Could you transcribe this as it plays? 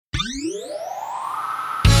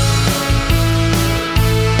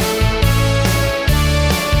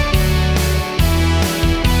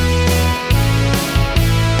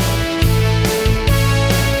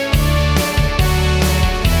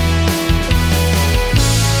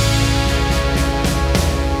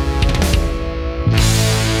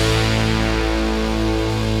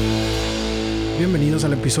bienvenidos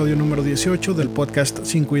al episodio número 18 del podcast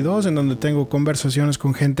 5 y 2, en donde tengo conversaciones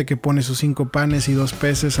con gente que pone sus 5 panes y 2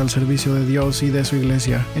 peces al servicio de Dios y de su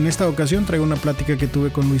iglesia. En esta ocasión traigo una plática que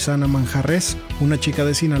tuve con Luisana Manjarres, una chica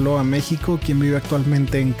de Sinaloa, México, quien vive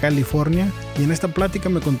actualmente en California, y en esta plática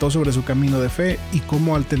me contó sobre su camino de fe y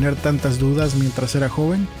cómo, al tener tantas dudas mientras era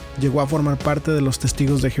joven, llegó a formar parte de los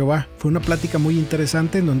Testigos de Jehová. Fue una plática muy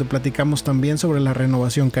interesante en donde platicamos también sobre la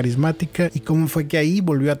renovación carismática y cómo fue que ahí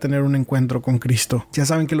volvió a tener un encuentro con Cristo. Ya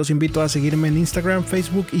saben que los invito a seguirme en Instagram,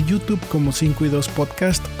 Facebook y YouTube como 5 y 2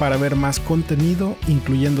 Podcast para ver más contenido,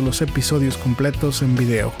 incluyendo los episodios completos en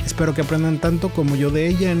video. Espero que aprendan tanto como yo de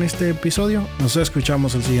ella en este episodio. Nos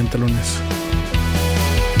escuchamos el siguiente lunes.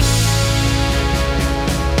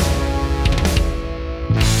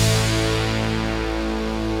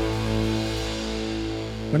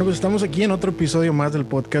 Bueno, pues estamos aquí en otro episodio más del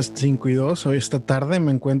podcast 5 y 2. Hoy esta tarde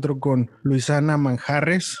me encuentro con Luisana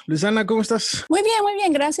Manjarres. Luisana, ¿cómo estás? Muy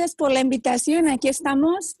bien. Gracias por la invitación. Aquí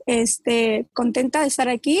estamos, contenta de estar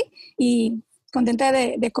aquí y contenta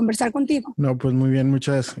de conversar contigo. No, pues muy bien.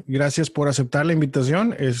 Muchas gracias por aceptar la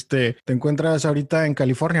invitación. Te encuentras ahorita en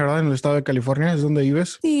California, ¿verdad? En el estado de California, ¿es donde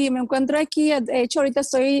vives? Sí, me encuentro aquí. De hecho, ahorita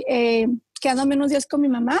estoy quedándome unos días con mi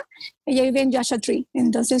mamá. Ella vive en Joshua Tree,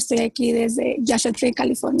 entonces estoy aquí desde Joshua Tree,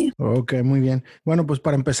 California. Ok, muy bien. Bueno, pues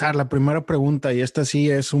para empezar, la primera pregunta, y esta sí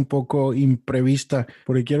es un poco imprevista,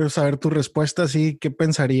 porque quiero saber tu respuesta, sí, ¿qué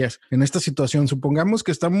pensarías en esta situación? Supongamos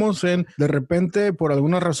que estamos de repente, por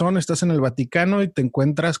alguna razón, estás en el Vaticano y te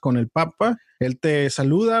encuentras con el Papa, él te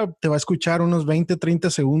saluda, te va a escuchar unos 20, 30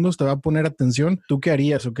 segundos, te va a poner atención. ¿Tú qué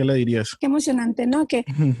harías o qué le dirías? Qué emocionante, ¿no? ¿Qué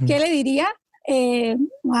le diría?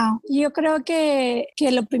 Wow, yo creo que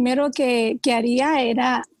lo primero que haría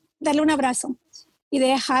era darle un abrazo y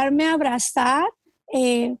dejarme abrazar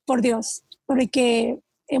por Dios, porque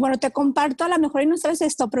bueno, te comparto, a lo mejor y no sabes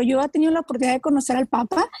esto, pero yo he tenido la oportunidad de conocer al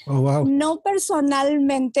Papa, no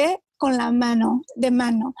personalmente con la mano,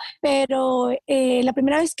 pero la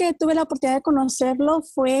primera vez que tuve la oportunidad de conocerlo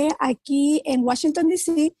fue aquí en Washington,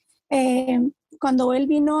 D.C., cuando él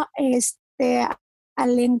vino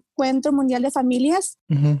al Encuentro Mundial de Familias,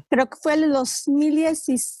 creo que fue el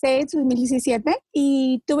 2016, 2017,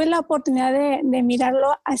 y tuve la oportunidad de mirarlo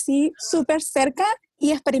así súper cerca y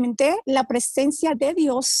experimenté la presencia de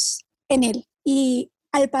Dios en él. Y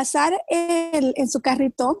al pasar en su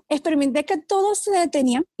carrito, experimenté que todo se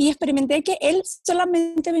detenía y experimenté que él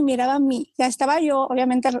solamente me miraba a mí. Ya estaba yo,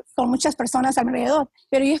 obviamente, con muchas personas alrededor,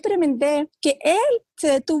 pero yo experimenté que él se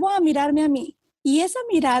detuvo a mirarme a mí. Y esa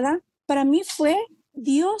mirada para mí fue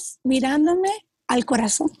Dios mirándome al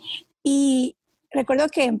corazón. Y recuerdo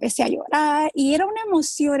que empecé a llorar y era una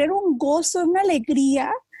emoción, era un gozo, una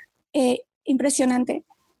alegría impresionante.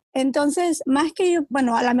 Entonces, más que yo,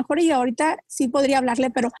 bueno, a lo mejor yo ahorita sí podría hablarle,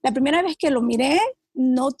 pero la primera vez que lo miré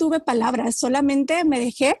no tuve palabras, solamente me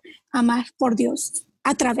dejé amar por Dios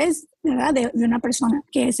a través, ¿verdad?, de una persona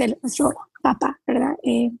que es nuestro Papa, ¿verdad?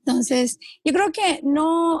 Entonces, yo creo que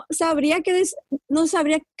no sabría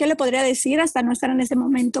qué le podría decir hasta no estar en ese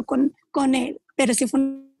momento con él, pero sí fue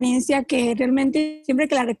una experiencia que realmente siempre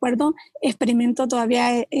que la recuerdo experimento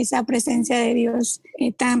todavía esa presencia de Dios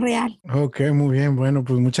tan real. Ok, muy bien. Bueno,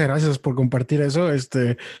 pues muchas gracias por compartir eso.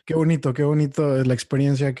 Qué bonito es la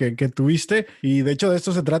experiencia que tuviste. Y de hecho de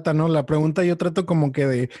esto se trata, ¿no? La pregunta yo trato como que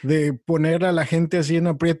de poner a la gente así en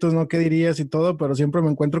aprietos, ¿no? ¿Qué dirías y todo? Pero siempre me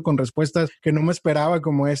encuentro con respuestas que no me esperaba,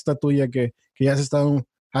 como esta tuya, que ya has estado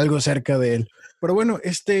algo cerca de él. Pero bueno,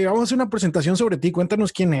 vamos a hacer una presentación sobre ti.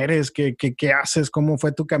 Cuéntanos quién eres, qué haces, cómo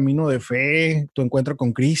fue tu camino de fe, tu encuentro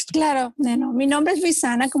con Cristo. Claro, bueno, mi nombre es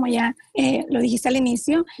Luisana, como ya lo dijiste al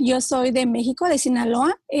inicio. Yo soy de México, de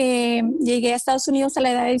Sinaloa. Llegué a Estados Unidos a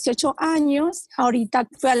la edad de 18 años. Ahorita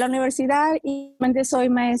fui a la universidad y soy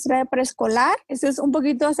maestra de preescolar. Eso es un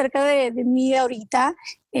poquito acerca de mí de ahorita.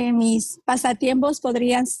 Mis pasatiempos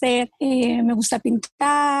podrían ser, me gusta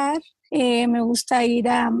pintar, me gusta ir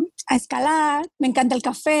a escalar, me encanta el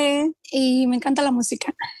café y me encanta la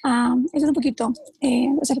música. Eso es un poquito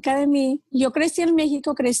acerca de mí. Yo crecí en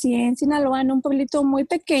México, crecí en Sinaloa, en un pueblito muy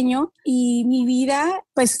pequeño, y mi vida,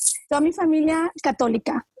 pues toda mi familia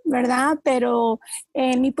católica, ¿verdad? Pero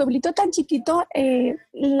en mi pueblito tan chiquito,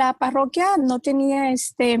 la parroquia no tenía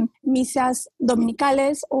misas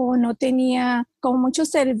dominicales, o no tenía como mucho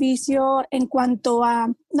servicio en cuanto a,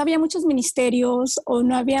 no había muchos ministerios o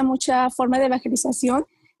no había mucha forma de evangelización.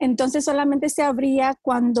 Entonces solamente se abría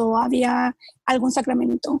cuando había algún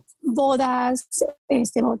sacramento, bodas,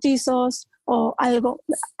 bautizos o algo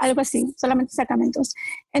así, solamente sacramentos.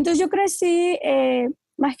 Entonces yo crecí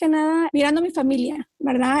más que nada mirando a mi familia,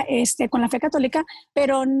 ¿verdad? Con la fe católica,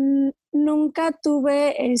 pero nunca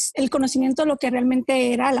tuve el conocimiento de lo que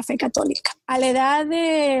realmente era la fe católica. A la edad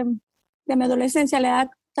de mi adolescencia, a la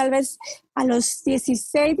edad tal vez a los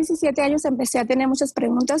 16, 17 años, empecé a tener muchas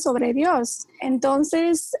preguntas sobre Dios.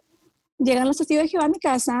 Entonces, llegan los testigos de Jehová a mi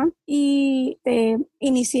casa y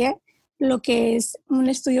inicié lo que es un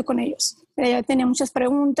estudio con ellos. Yo tenía muchas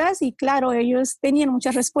preguntas y claro, ellos tenían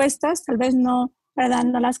muchas respuestas, tal vez no, ¿verdad?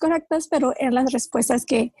 No las correctas, pero eran las respuestas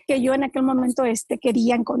que yo en aquel momento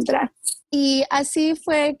quería encontrar. Y así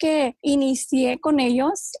fue que inicié con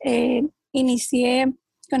ellos, inicié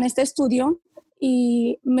con este estudio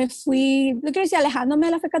y me fui, no quiero decir alejándome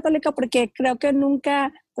de la fe católica porque creo que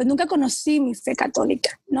nunca conocí mi fe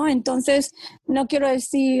católica, ¿no? Entonces, no quiero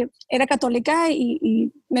decir era católica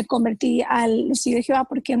y me convertí al estudio de Jehová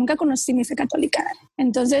porque nunca conocí mi fe católica.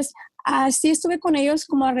 Entonces, así estuve con ellos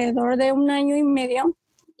como alrededor de 1 año y medio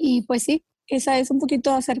y pues sí, esa es un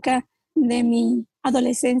poquito acerca de mi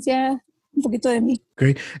adolescencia, un poquito de mí.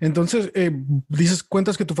 Ok, entonces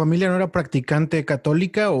cuentas que tu familia no era practicante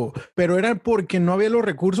católica, pero era porque no había los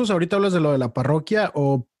recursos. Ahorita hablas de lo de la parroquia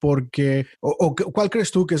o porque, ¿cuál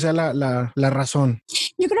crees tú que sea la razón?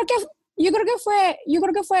 Yo creo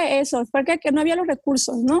que fue eso, porque que no había los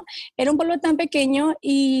recursos, ¿no? Era un pueblo tan pequeño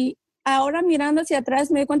y ahora mirando hacia atrás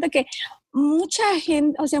me doy cuenta que mucha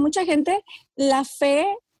gente, la fe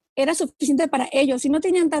era suficiente para ellos y no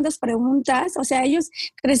tenían tantas preguntas. O sea, ellos,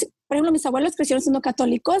 por ejemplo, mis abuelos crecieron siendo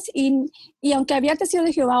católicos y aunque había testigos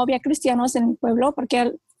de Jehová o había cristianos en el pueblo,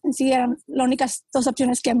 porque en sí eran las únicas 2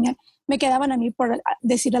 opciones que me quedaban a mí, por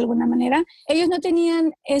decir de alguna manera, ellos no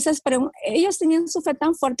tenían esas preguntas. Ellos tenían su fe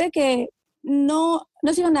tan fuerte que no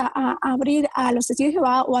se iban a abrir a los testigos de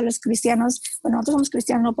Jehová o a los cristianos. Bueno, nosotros somos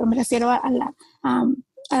cristianos, pero me refiero a la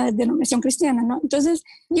denominación cristiana, ¿no? Entonces,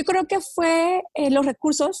 yo creo que fue los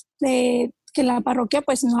recursos de que la parroquia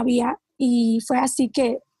pues no había y fue así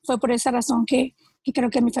que fue por esa razón que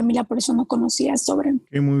creo que mi familia por eso no conocía sobre.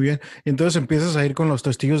 Muy bien. Entonces empiezas a ir con los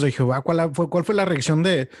testigos de Jehová. ¿Cuál fue la reacción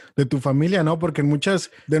de tu familia, no? Porque en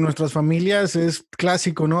muchas de nuestras familias es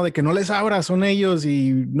clásico, ¿no? De que no les abras, son ellos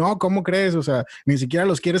y no, ¿cómo crees? O sea, ni siquiera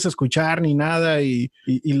los quieres escuchar ni nada y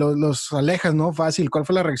los alejas, ¿no? Fácil. ¿Cuál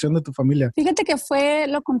fue la reacción de tu familia? Fíjate que fue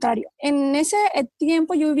lo contrario. En ese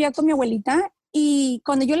tiempo yo vivía con mi abuelita. Y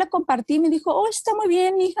cuando yo la compartí, me dijo, oh, está muy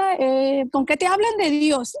bien, hija, ¿con qué te hablan de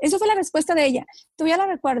Dios? Esa fue la respuesta de ella. Todavía la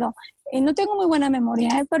recuerdo. No tengo muy buena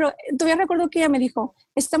memoria, pero todavía recuerdo que ella me dijo,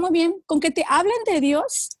 está muy bien, con que te hablen de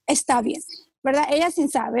Dios, está bien. ¿Verdad? Ella sin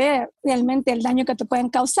saber realmente el daño que te pueden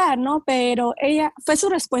causar, ¿no? Pero ella, fue su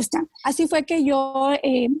respuesta. Así fue que yo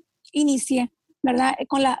inicié, ¿verdad?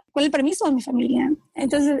 Con el permiso de mi familia.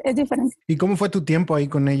 Entonces es diferente. ¿Y cómo fue tu tiempo ahí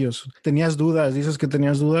con ellos? ¿Tenías dudas? Dices que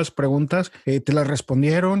tenías dudas, preguntas, ¿te las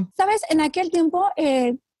respondieron? Sabes, en aquel tiempo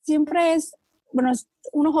siempre es, bueno,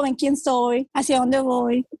 uno joven, ¿quién soy? ¿Hacia dónde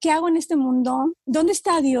voy? ¿Qué hago en este mundo? ¿Dónde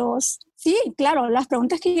está Dios? Sí, claro, las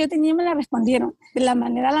preguntas que yo tenía me las respondieron de la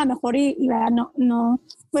manera a la mejor y no,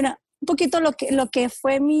 bueno, un poquito lo que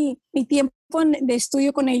fue mi tiempo de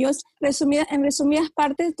estudio con ellos. En resumidas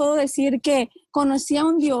partes, puedo decir que conocí a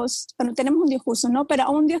un Dios, bueno, tenemos un Dios justo, ¿no? Pero a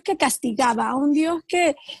un Dios que castigaba, a un Dios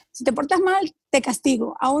que si te portas mal, te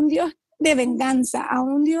castigo, a un Dios de venganza, a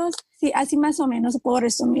un Dios, sí, así más o menos puedo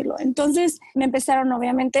resumirlo. Entonces me empezaron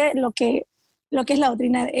obviamente lo que es la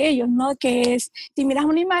doctrina de ellos, ¿no? Que es, si miras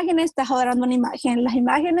una imagen, estás adorando una imagen. Las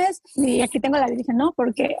imágenes, y aquí tengo la Virgen, ¿no?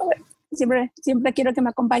 Porque siempre quiero que me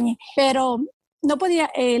acompañe, pero no podía,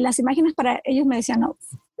 las imágenes para ellos me decían, no,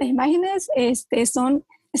 las imágenes están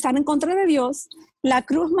en contra de Dios. La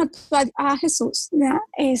cruz mató a Jesús, ¿ya?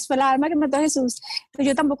 Fue la arma que mató a Jesús. Pero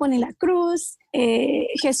yo tampoco ni la cruz.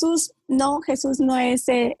 Jesús no es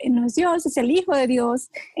Dios, es el Hijo de Dios.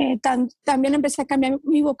 También empecé a cambiar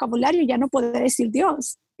mi vocabulario, ya no podía decir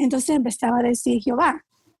Dios. Entonces empezaba a decir Jehová.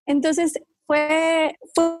 Entonces fue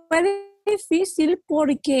difícil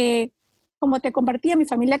porque, como te compartía, mi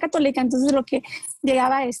familia católica, entonces lo que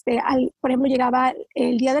llegaba, por ejemplo, llegaba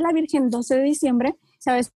el Día de la Virgen, 12 de diciembre,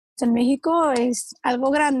 ¿sabes? En México es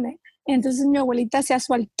algo grande. Entonces mi abuelita hacía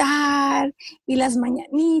su altar y las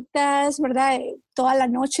mañanitas, ¿verdad? Toda la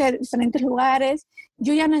noche en diferentes lugares.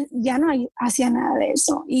 Yo ya no hacía nada de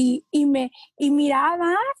eso. Y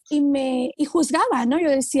miraba y juzgaba, ¿no?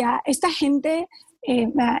 Yo decía, esta gente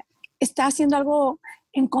está haciendo algo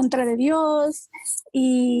en contra de Dios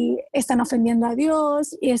y están ofendiendo a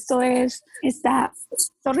Dios y esto está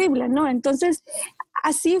horrible, ¿no? Entonces,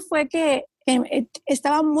 así fue que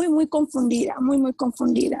estaba muy, muy confundida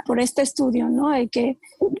por este estudio, ¿no? De que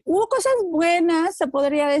hubo cosas buenas, se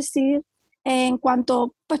podría decir, en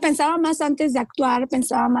cuanto, pues pensaba más antes de actuar,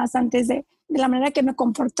 pensaba más antes de la manera que me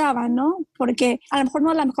comportaba, ¿no? Porque a lo mejor no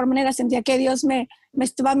de la mejor manera, sentía que Dios me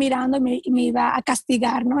estaba mirando y me iba a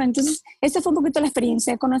castigar, ¿no? Entonces, esa fue un poquito la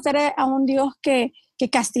experiencia, conocer a un Dios que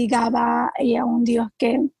castigaba y a un Dios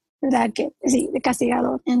que, ¿verdad? Que sí, de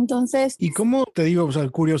castigador. Entonces, ¿Y cómo te digo, o sea,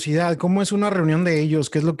 curiosidad, cómo es una reunión de ellos?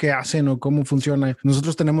 ¿Qué es lo que hacen o cómo funciona?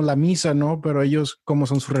 Nosotros tenemos la misa, ¿no? Pero ellos, ¿cómo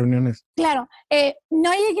son sus reuniones? claro,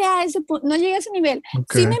 no llegué a ese punto, no llegué a ese nivel.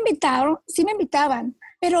 Ok. Sí me invitaban,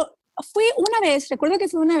 pero fui una vez, recuerdo que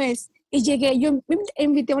fui una vez y llegué, yo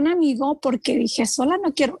invité a un amigo porque dije, sola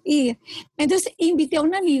no quiero ir. Entonces invité a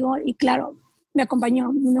un amigo y claro, me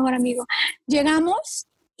acompañó mi mejor amigo. Llegamos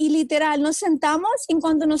y literal nos sentamos y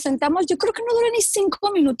cuando nos sentamos, yo creo que no duró ni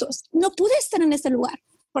 5 minutos. No pude estar en ese lugar.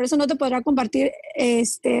 Por eso no te podrá compartir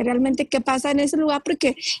realmente qué pasa en ese lugar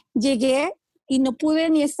porque llegué y no pude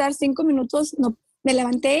ni estar 5 minutos, no, me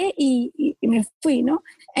levanté y me fui, ¿no?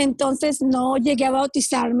 Entonces no llegué a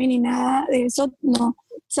bautizarme ni nada de eso, no,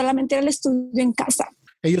 solamente era el estudio en casa.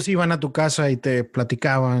 Ellos iban a tu casa y te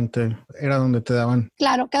platicaban, era donde te daban.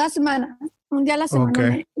 Claro, cada semana, un día a la Ok, semana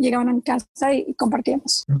me llegaban a mi casa y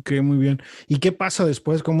compartíamos. ok, muy bien. ¿Y qué pasa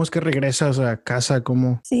después? ¿Cómo es que regresas a casa?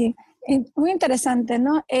 ¿Cómo? Sí, muy interesante,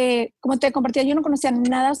 ¿no? Como te compartía, yo no conocía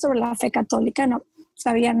nada sobre la fe católica, no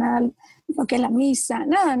sabía nada lo que es la misa,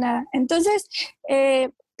 nada, nada. Entonces,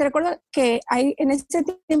 te recuerdo que ahí, en ese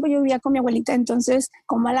tiempo yo vivía con mi abuelita, entonces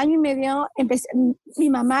como al año y medio mi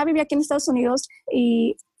mamá vivía aquí en Estados Unidos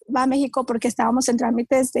y va a México porque estábamos en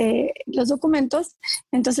trámites de los documentos,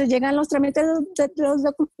 entonces llegan los trámites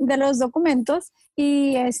de los documentos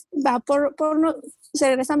y va se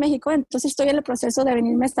regresa a México, entonces estoy en el proceso de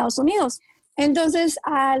venirme a Estados Unidos. Entonces,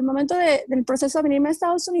 al momento del proceso de venirme a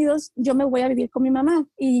Estados Unidos, yo me voy a vivir con mi mamá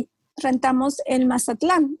y rentamos en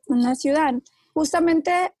Mazatlán, una ciudad.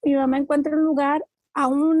 Justamente mi mamá encuentra un lugar a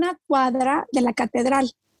una cuadra de la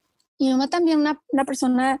catedral. Mi mamá también una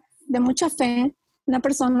persona de mucha fe, una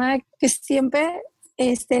persona que siempre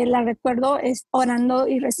la recuerdo orando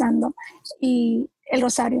y rezando y el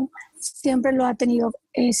rosario siempre lo ha tenido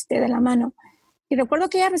de la mano. Y recuerdo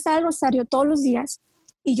que ella rezaba el rosario todos los días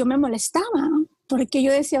y yo me molestaba porque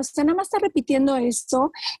yo decía, usted nada más está repitiendo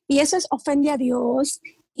esto y eso ofende a Dios.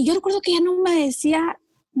 Y yo recuerdo que ella no me decía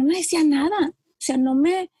nada. O sea, no,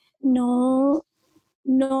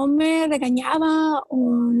 no me regañaba o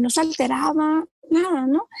no se alteraba, nada,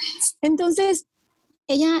 ¿no? Entonces,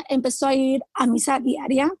 ella empezó a ir a misa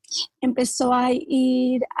diaria, empezó a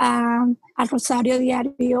ir al rosario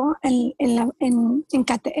diario en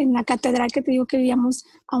la catedral que te digo que vivíamos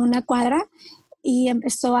a una cuadra y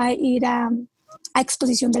empezó a ir a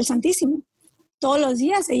exposición del Santísimo. Todos los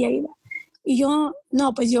días ella iba. Y yo,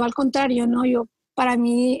 no, pues yo al contrario, ¿no? Yo, para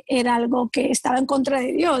mí era algo que estaba en contra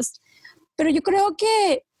de Dios. Pero yo creo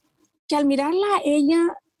que al mirarla a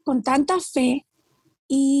ella con tanta fe,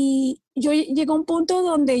 y yo llegué a un punto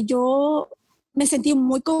donde yo me sentí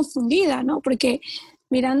muy confundida, ¿no? Porque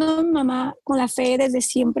mirando a mi mamá con la fe desde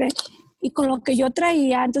siempre y con lo que yo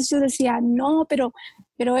traía, entonces yo decía, no, pero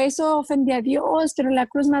eso ofendía a Dios, pero la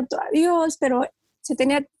cruz mató a Dios, pero se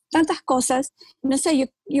tenía tantas cosas. No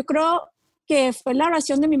sé, yo creo que fue la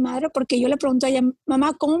oración de mi madre porque yo le pregunto a ella,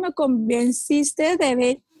 mamá, ¿cómo me convenciste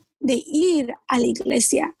de ir a la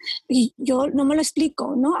iglesia? Y yo no me lo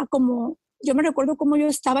explico, ¿no? Como yo me recuerdo cómo yo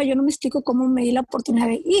estaba, yo no me explico cómo me di la oportunidad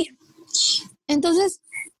de ir. Entonces,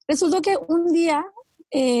 resultó que un día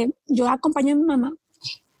yo acompañé a mi mamá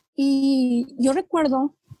y yo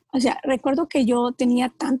recuerdo que yo tenía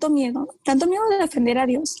tanto miedo de defender a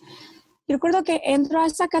Dios. Yo recuerdo que entro a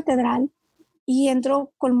esa catedral y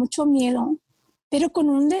entro con mucho miedo, pero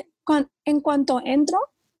en cuanto entro,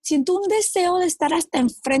 siento un deseo de estar hasta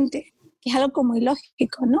enfrente, que es algo como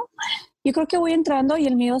ilógico, ¿no? Yo creo que voy entrando y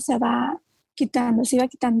el miedo se va quitando.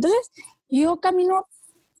 Entonces, yo camino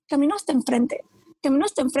hasta enfrente,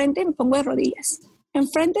 y me pongo de rodillas.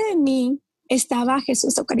 Enfrente de mí estaba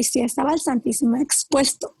Jesús Eucaristía, estaba el Santísimo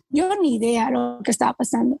expuesto. Yo ni idea de lo que estaba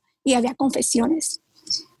pasando y había confesiones.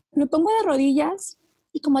 Me pongo de rodillas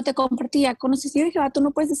y como te compartía, con los testigos de Jehová tú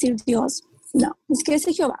no puedes decir Dios, no, es que es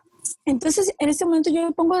Jehová. Entonces, en ese momento yo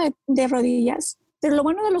me pongo de rodillas, pero lo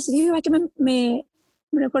bueno de los testigos de Jehová es que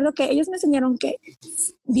me recuerdo que ellos me enseñaron que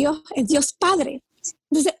Dios es Dios Padre.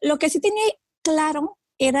 Entonces, lo que sí tenía claro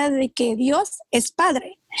era de que Dios es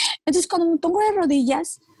Padre. Entonces, cuando me pongo de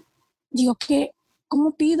rodillas, digo que,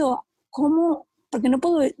 ¿cómo pido? ¿Cómo? Porque no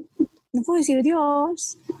puedo decir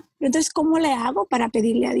Dios. Entonces, ¿cómo le hago para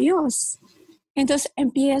pedirle a Dios? Entonces,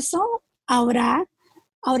 empiezo a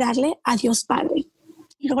orarle a Dios Padre.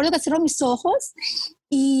 Y recuerdo que cierro mis ojos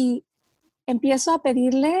y empiezo a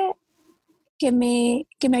pedirle que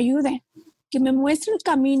me ayude, que me muestre el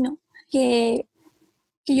camino, que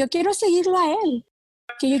yo quiero seguirlo a Él,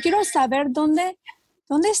 que yo quiero saber dónde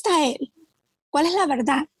está Él, cuál es la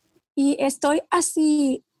verdad. Y estoy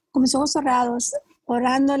así, con mis ojos cerrados,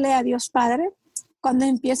 orándole a Dios Padre, cuando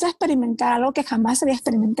empiezo a experimentar algo que jamás había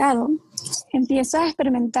experimentado. Empiezo a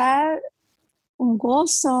experimentar un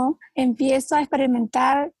gozo, empiezo a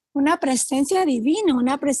experimentar una presencia divina,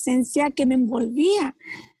 una presencia que me envolvía.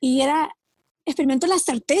 Y experimento la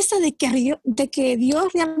certeza de que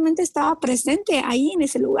Dios realmente estaba presente ahí en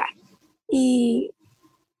ese lugar. Y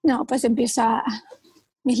no, pues empieza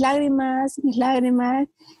mis lágrimas,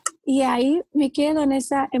 y ahí me quedo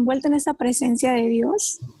envuelta en esa presencia de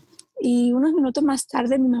Dios. Y unos minutos más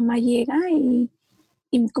tarde mi mamá llega y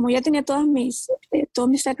como ya tenía todos mis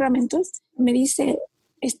sacramentos, me dice,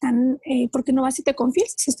 ¿por qué no vas y te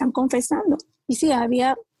confiesas? Se están confesando. Y sí,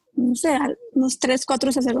 había, no sé, unos 3,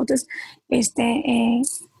 4 sacerdotes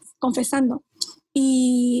confesando.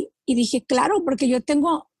 Y dije, claro, porque yo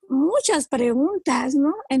tengo muchas preguntas,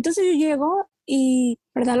 ¿no? Entonces yo llego y,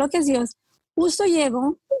 ¿verdad lo que es Dios? Justo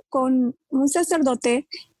llego con un sacerdote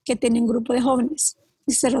que tiene un grupo de jóvenes,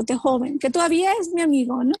 un sacerdote joven, que todavía es mi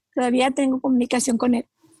amigo, ¿no? Todavía tengo comunicación con él.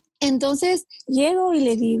 Entonces llego y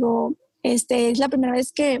le digo, es la primera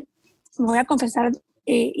vez que me voy a confesar,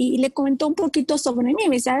 y le comento un poquito sobre mí.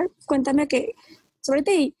 Me dice, cuéntame sobre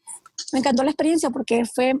ti. Y me encantó la experiencia porque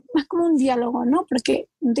fue más como un diálogo, ¿no? Porque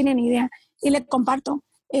no tenía ni idea. Y le comparto,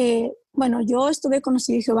 bueno, yo estuve con los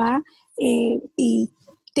hijos de Jehová, y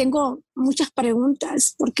tengo muchas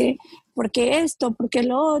preguntas, ¿por qué esto? ¿Por qué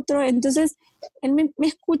lo otro? Entonces, él me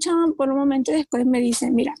escucha por un momento y después me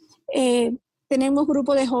dice, mira, tenemos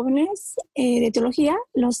grupo de jóvenes de teología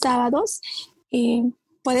los sábados,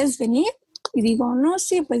 ¿puedes venir? Y digo, no,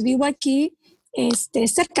 sí, pues vivo aquí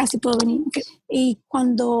cerca, si puedo venir. Okay. Y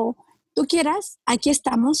cuando tú quieras, aquí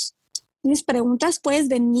estamos. Tienes preguntas, puedes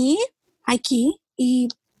venir aquí y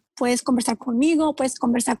puedes conversar conmigo, puedes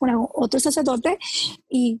conversar con otro sacerdote,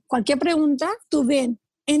 y cualquier pregunta, tú ven.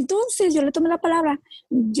 Entonces yo le tomé la palabra.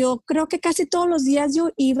 Yo creo que casi todos los días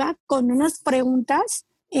yo iba con unas preguntas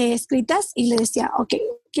escritas y le decía, ok,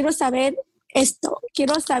 quiero saber esto,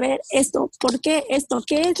 ¿por qué esto?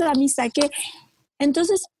 ¿Qué es la misa? ¿Qué?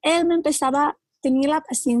 Entonces él me empezaba, tenía la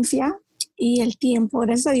paciencia y el tiempo,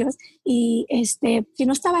 gracias a Dios, y si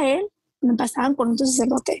no estaba él, me pasaban con otro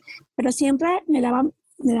sacerdote, pero siempre me daban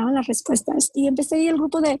las respuestas. Y empecé ahí el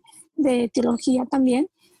grupo de teología también,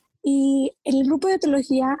 y en el grupo de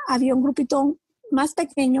teología había un grupito más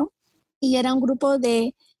pequeño y era un grupo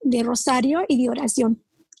de rosario y de oración,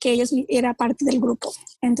 que ellos era parte del grupo.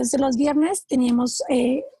 Entonces los viernes teníamos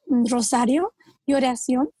rosario y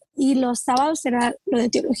oración, y los sábados era lo de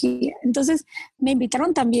teología. Entonces me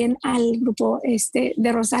invitaron también al grupo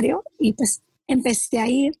de rosario, y pues empecé a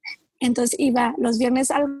ir. Entonces iba los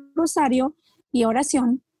viernes al rosario y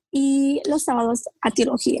oración, y los sábados a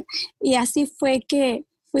teología. Y así fue que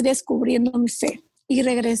fui descubriendo mi fe y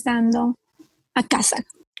regresando a casa.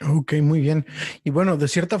 Ok, muy bien. Y bueno, de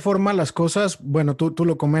cierta forma las cosas, bueno, tú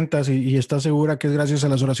lo comentas y estás segura que es gracias a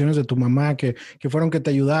las oraciones de tu mamá que fueron que te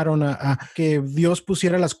ayudaron a que Dios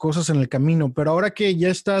pusiera las cosas en el camino. Pero ahora que ya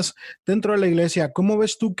estás dentro de la iglesia, ¿cómo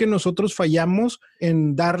ves tú que nosotros fallamos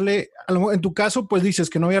en darle, en tu caso, pues dices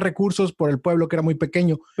que no había recursos por el pueblo que era muy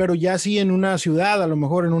pequeño, pero ya sí en una ciudad, a lo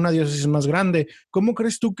mejor en una diócesis más grande, ¿cómo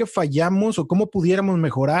crees tú que fallamos o cómo pudiéramos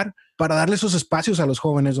mejorar para darle esos espacios a los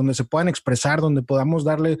jóvenes donde se puedan expresar, donde podamos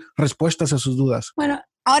darle respuestas a sus dudas? Bueno,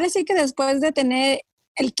 ahora sí que después de tener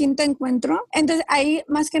el quinto encuentro, entonces ahí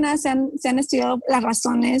más que nada se han estudiado las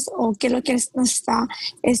razones o qué es lo que nos está,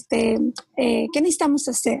 qué necesitamos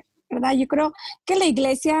hacer, ¿verdad? Yo creo que la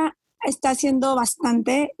iglesia está haciendo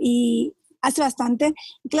bastante y hace bastante.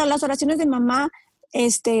 Claro, las oraciones de mamá,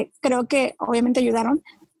 creo que obviamente ayudaron,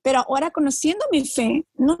 pero ahora conociendo mi fe,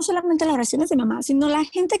 no solamente las oraciones de mamá, sino la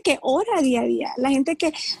gente que ora día a día, la gente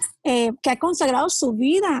que ha consagrado su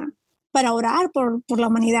vida para orar por la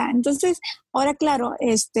humanidad. Entonces, ahora claro,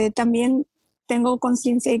 también tengo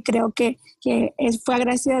conciencia y creo que fue a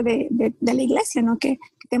gracia de la iglesia, ¿no? Que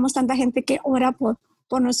tenemos tanta gente que ora por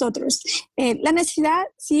nosotros. La necesidad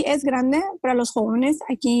sí es grande para los jóvenes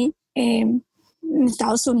aquí en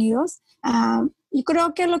Estados Unidos. Yo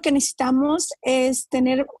creo que lo que necesitamos es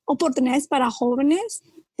tener oportunidades para jóvenes,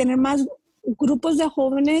 tener más grupos de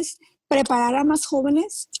jóvenes, preparar a más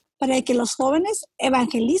jóvenes para que los jóvenes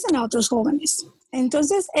evangelicen a otros jóvenes.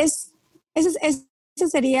 Entonces, ese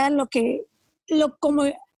sería como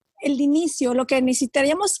el inicio, lo que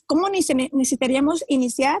necesitaríamos, cómo necesitaríamos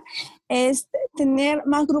iniciar es tener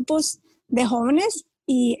más grupos de jóvenes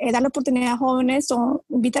y dar la oportunidad a jóvenes o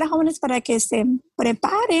invitar a jóvenes para que se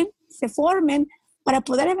preparen, se formen para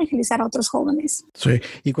poder evangelizar a otros jóvenes. Sí,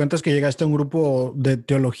 y cuentas que llegaste a un grupo de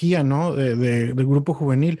teología, ¿no? De grupo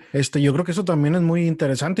juvenil. Yo creo que eso también es muy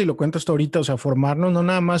interesante y lo cuentas tú ahorita, o sea, formarnos, no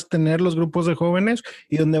nada más tener los grupos de jóvenes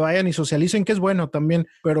y donde vayan y socialicen, que es bueno también,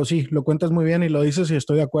 pero sí, lo cuentas muy bien y lo dices y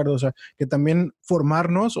estoy de acuerdo, o sea, que también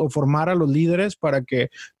formarnos o formar a los líderes para que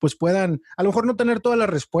pues puedan, a lo mejor no tener todas las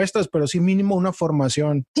respuestas, pero sí mínimo una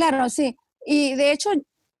formación. Claro, sí. Y de hecho,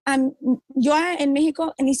 yo en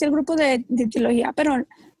México inicié el grupo de teología, pero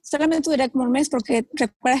solamente duré como un mes porque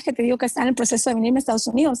recuerdas que te digo que está en el proceso de venirme a Estados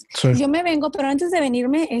Unidos. Sí. Yo me vengo, pero antes de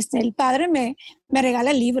venirme, el padre me regala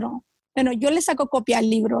el libro. Bueno, yo le saco copia al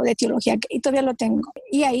libro de teología y todavía lo tengo.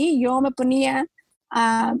 Y ahí yo me ponía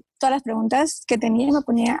a todas las preguntas que tenía y me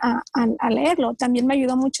ponía a leerlo. También me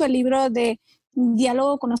ayudó mucho el libro de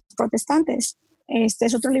Diálogo con los protestantes.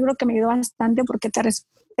 Es otro libro que me ayudó bastante porque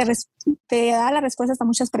te da la respuesta a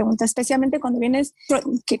muchas preguntas, especialmente cuando eres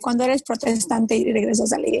protestante y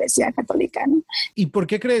regresas a la iglesia católica, ¿no? ¿Y por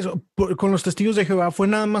qué crees? ¿Con los testigos de Jehová fue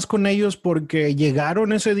nada más con ellos porque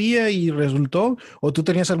llegaron ese día y resultó? ¿O tú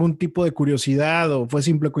tenías algún tipo de curiosidad o fue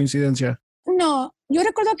simple coincidencia? No, yo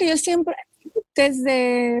recuerdo que yo siempre,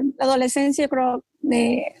 desde la adolescencia, creo,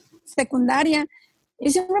 de secundaria, yo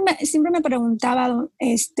siempre me preguntaba,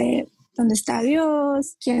 ¿dónde está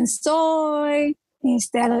Dios? ¿Quién soy?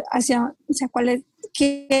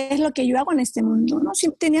 ¿Qué es lo que yo hago en este mundo? ¿No?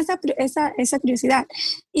 Siempre tenía esa curiosidad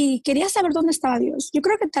y quería saber dónde estaba Dios. Yo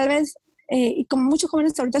creo que tal vez, y como muchos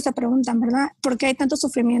jóvenes ahorita se preguntan, ¿verdad? ¿Por qué hay tanto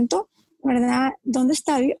sufrimiento? ¿Verdad? ¿Dónde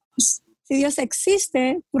está Dios? Si Dios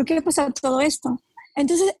existe, ¿por qué pasa todo esto?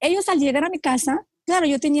 Entonces ellos al llegar a mi casa, claro,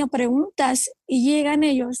 yo tenía preguntas y llegan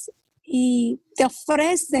ellos y te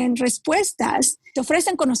ofrecen respuestas, te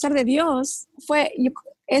ofrecen conocer de Dios.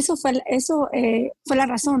 Eso fue la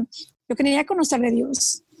razón. Yo quería conocer de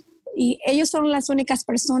Dios y ellos son las únicas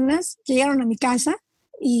personas que llegaron a mi casa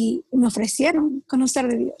y me ofrecieron conocer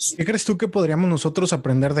de Dios. ¿Qué crees tú que podríamos nosotros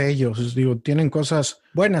aprender de ellos? Digo, tienen cosas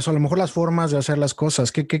buenas o a lo mejor las formas de hacer las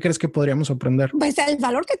cosas. ¿Qué crees que podríamos aprender? Pues el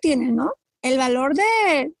valor que tienen, ¿no? El valor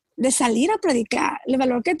de salir a predicar, el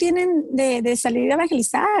valor que tienen de salir a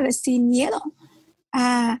evangelizar sin miedo.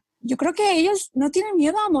 Yo creo que ellos no tienen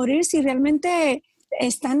miedo a morir si realmente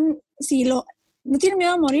no tienen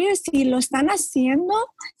miedo a morir si lo están haciendo,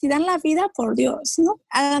 si dan la vida por Dios, ¿no?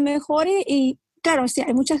 A lo mejor, y claro, sí,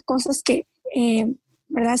 hay muchas cosas que,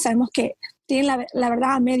 ¿verdad? Sabemos que tienen la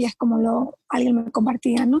verdad a medias, como alguien me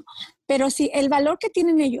compartía, ¿no? Pero sí, el valor que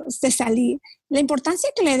tienen ellos de salir, la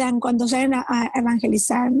importancia que le dan cuando salen a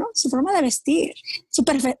evangelizar, ¿no? Su forma de vestir, su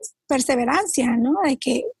perseverancia, ¿no? De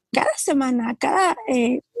que cada semana, ya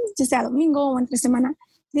sea domingo o entre semana,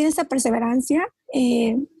 tienen esa perseverancia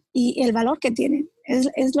y el valor que tienen.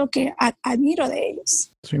 Es lo que admiro de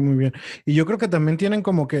ellos. Sí, muy bien. Y yo creo que también tienen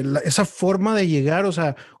como que esa forma de llegar, o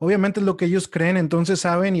sea, obviamente es lo que ellos creen, entonces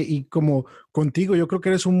saben y como contigo, yo creo que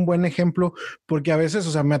eres un buen ejemplo porque a veces,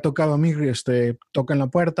 o sea, me ha tocado a mí, tocan la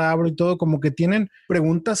puerta, abro y todo, como que tienen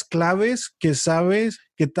preguntas claves que sabes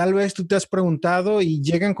que tal vez tú te has preguntado y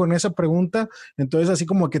llegan con esa pregunta, entonces así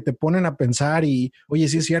como que te ponen a pensar y, oye,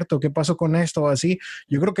 sí es cierto, ¿qué pasó con esto? O así,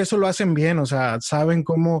 yo creo que eso lo hacen bien, o sea, saben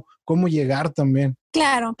cómo llegar también.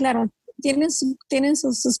 Claro, claro. Tienen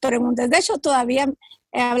sus preguntas. De hecho, todavía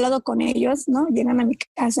he hablado con ellos, ¿no? Llegan a mi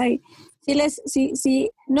casa y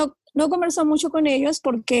no converso mucho con ellos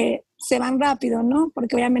porque se van rápido, ¿no?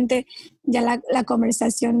 Porque obviamente ya la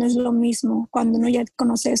conversación no es lo mismo cuando uno ya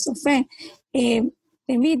conoce su fe. Te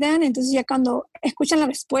invitan, entonces ya cuando escuchan las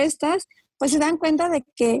respuestas, pues se dan cuenta de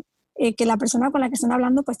que la persona con la que están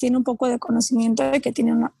hablando pues tiene un poco de conocimiento y que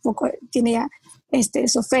tiene ya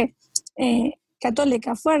su fe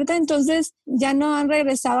católica fuerte, entonces ya no han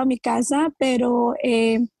regresado a mi casa, pero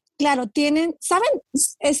claro, saben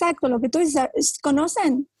exacto lo que tú dices,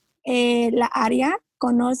 conocen la área,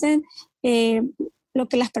 conocen lo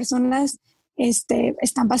que las personas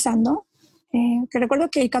están pasando. Que recuerdo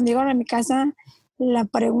que cuando llegaron a mi casa, la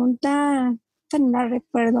pregunta, no la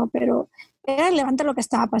recuerdo, pero era relevante lo que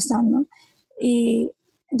estaba pasando. Y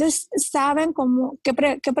entonces saben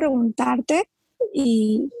qué preguntarte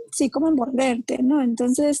y sí, cómo envolverte, ¿no?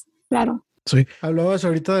 Entonces, claro. Sí, hablabas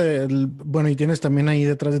ahorita bueno, y tienes también ahí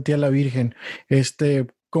detrás de ti a la Virgen.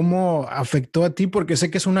 ¿Cómo afectó a ti? Porque sé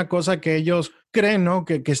que es una cosa que ellos creen, ¿no?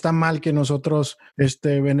 Que está mal que nosotros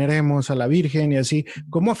veneremos a la Virgen y así.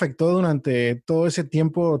 ¿Cómo afectó durante todo ese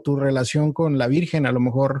tiempo tu relación con la Virgen? A lo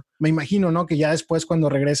mejor, me imagino, ¿no? Que ya después cuando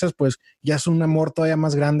regresas, pues ya es un amor todavía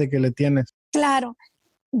más grande que le tienes. Claro.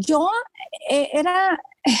 Yo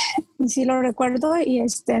si lo recuerdo, y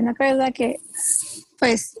una verdad que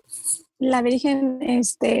pues la Virgen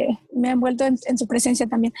me ha envuelto en su presencia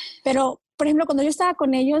también. Pero, por ejemplo, cuando yo estaba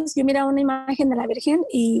con ellos, yo miraba una imagen de la Virgen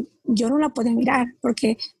y yo no la podía mirar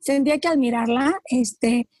porque sentía que al mirarla,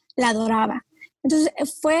 la adoraba. Entonces,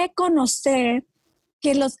 fue conocer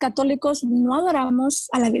que los católicos no adoramos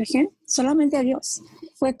a la Virgen, solamente a Dios.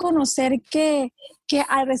 Fue conocer que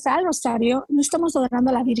al rezar el rosario no estamos adorando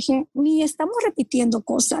a la Virgen ni estamos repitiendo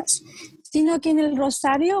cosas, sino que en el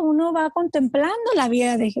rosario uno va contemplando la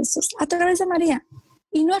vida de Jesús a través de María.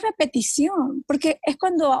 Y no es repetición, porque es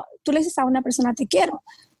cuando tú le dices a una persona, te quiero.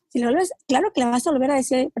 Si lo vuelves, claro que le vas a volver a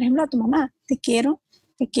decir, por ejemplo, a tu mamá, te quiero,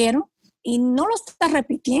 y no lo estás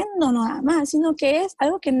repitiendo nada más, sino que es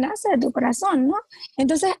algo que nace de tu corazón, ¿no?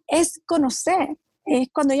 Entonces es conocer. Es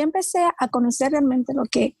cuando yo empecé a conocer realmente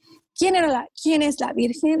quién es la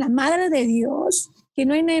Virgen, la Madre de Dios, que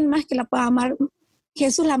no hay nadie más que la pueda amar.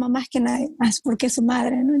 Jesús la ama más que nadie más porque es su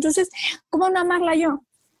madre, ¿no? Entonces, ¿cómo no amarla yo?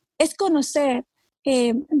 Es conocer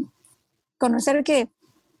que,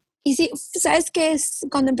 y sí, ¿sabes qué es?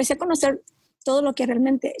 Cuando empecé a conocer todo lo que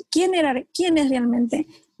realmente, quién es realmente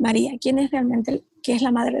María, quién es realmente, que es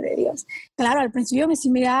la Madre de Dios. Claro, al principio me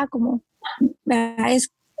miraba como,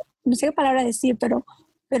 no sé qué palabra decir, pero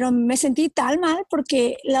me sentí tan mal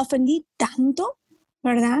porque la ofendí tanto,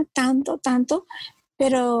 ¿verdad? Tanto,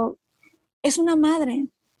 pero es una madre.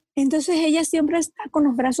 Entonces ella siempre está con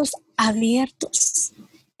los brazos abiertos,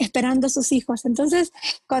 esperando a sus hijos. Entonces,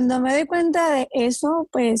 cuando me doy cuenta de eso,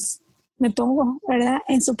 pues me pongo, ¿verdad?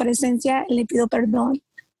 En su presencia le pido perdón,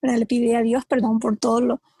 ¿verdad? Le pido a Dios perdón por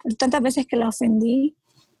por tantas veces que la ofendí.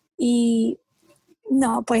 Y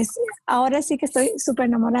no, pues ahora sí que estoy súper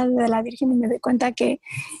enamorada de la Virgen y me doy cuenta que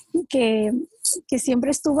siempre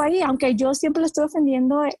estuvo ahí, aunque yo siempre la estuve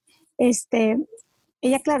ofendiendo.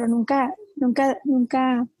 Ella, claro, nunca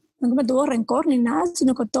me tuvo rencor ni nada,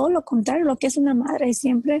 sino que todo lo contrario, lo que es una madre, y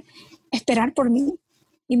siempre esperar por mí,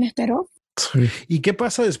 y me esperó. Sí. ¿Y qué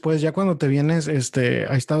pasa después, ya cuando te vienes a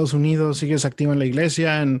Estados Unidos? ¿Sigues activa en la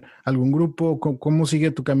iglesia, en algún grupo? ¿Cómo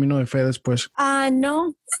sigue tu camino de fe después?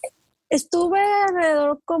 No, estuve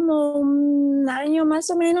alrededor como un año más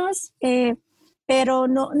o menos, pero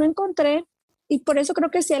no encontré. Y por eso creo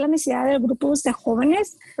que sí hay la necesidad de grupos de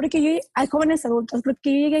jóvenes, hay jóvenes adultos, porque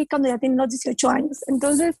yo llegué cuando ya tenía los 18 años.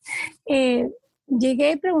 Entonces,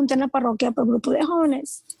 llegué y pregunté en la parroquia por grupo de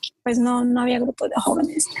jóvenes. Pues no había grupo de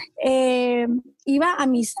jóvenes. Iba a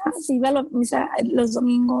misa, misa los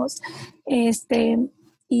domingos,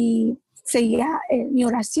 y seguía mi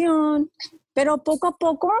oración, pero poco a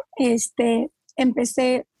poco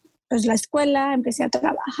empecé pues la escuela, empecé a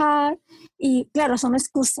trabajar y claro, son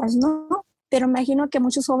excusas, ¿no? Pero me imagino que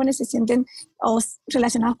muchos jóvenes se sienten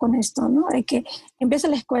relacionados con esto, ¿no? De que empieza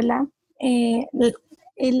la escuela y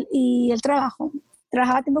el trabajo.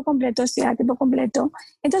 Trabajaba a tiempo completo, estudiaba a tiempo completo.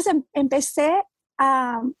 Entonces empecé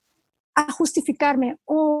a justificarme.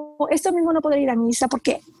 Este domingo no podré ir a misa. ¿Por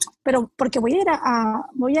qué? Porque voy a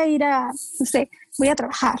ir a, no sé, voy a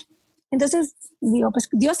trabajar. Entonces digo, pues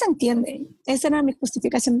Dios entiende. Esa era mi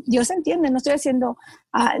justificación. Dios entiende. No estoy haciendo,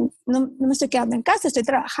 no me estoy quedando en casa, estoy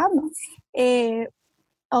trabajando.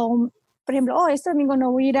 Por ejemplo, este domingo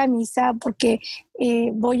no voy a ir a misa porque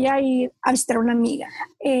voy a ir a visitar a una amiga.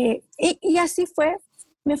 Y así fue.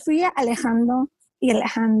 Me fui alejando y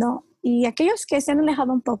alejando. Y aquellos que se han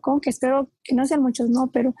alejado un poco, que espero que no sean muchos,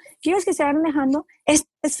 no, pero aquellos que se van alejando, es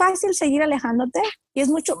fácil seguir alejándote y es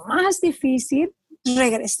mucho más difícil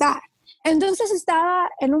regresar. Entonces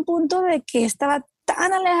estaba en un punto de que estaba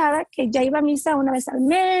tan alejada que ya iba a misa una vez al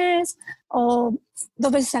mes o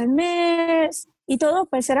 2 veces al mes y todo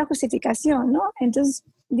pues era justificación, ¿no? Entonces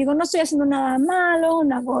digo, no estoy haciendo nada malo,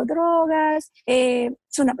 no hago drogas,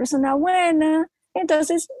 soy una persona buena,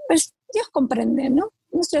 entonces pues Dios comprende, ¿no?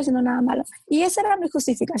 No estoy haciendo nada malo. Y esa era mi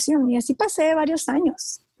justificación y así pasé varios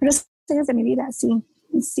años de mi vida sin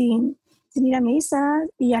ir a misa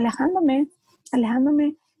y alejándome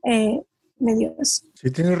de Dios. Sí,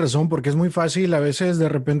 tienes razón, porque es muy fácil a veces de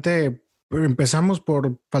repente empezamos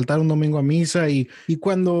por faltar un domingo a misa y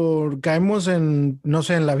cuando caemos en, no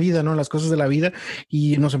sé, en la vida, ¿no? Las cosas de la vida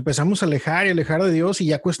y nos empezamos a alejar y alejar de Dios y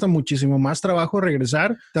ya cuesta muchísimo más trabajo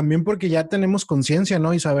regresar, también porque ya tenemos conciencia,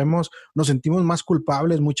 ¿no? Y sabemos, nos sentimos más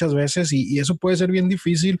culpables muchas veces y eso puede ser bien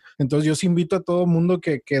difícil. Entonces yo sí invito a todo mundo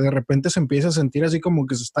que de repente se empiece a sentir así como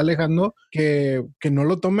que se está alejando, que no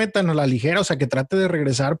lo tome tan a la ligera, o sea, que trate de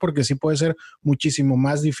regresar porque sí puede ser muchísimo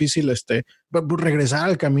más difícil regresar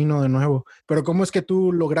al camino de nuevo. Pero ¿cómo es que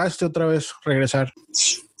tú lograste otra vez regresar?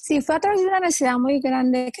 Sí, fue a través de una necesidad muy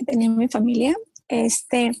grande que tenía mi familia,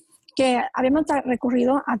 que habíamos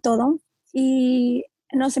recurrido a todo y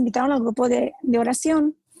nos invitaron al grupo de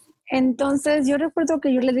oración. Entonces yo recuerdo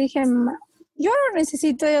que yo le dije, "Ma, yo no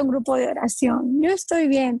necesito de un grupo de oración, yo estoy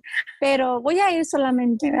bien, pero voy a ir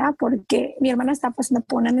solamente, ¿verdad? Porque mi hermana está pasando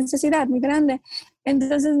por una necesidad muy grande".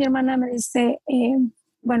 Entonces mi hermana me dice,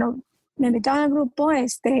 bueno, me invitaron al grupo,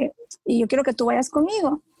 y yo quiero que tú vayas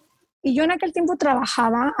conmigo. Y yo en aquel tiempo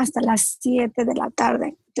trabajaba hasta las 7 de la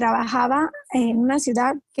tarde. Trabajaba en una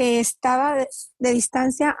ciudad que estaba de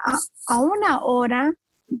distancia a 1 hora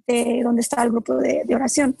de donde estaba el grupo de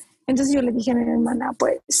oración. Entonces yo le dije a mi hermana,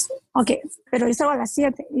 pues, ok, pero yo salgo a las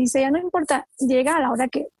 7. Y dice, ya no importa, llega a la hora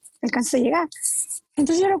que alcances a llegar.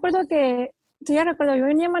 Entonces yo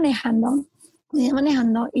venía manejando y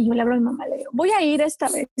yo le hablo a mi mamá, le digo, voy a ir esta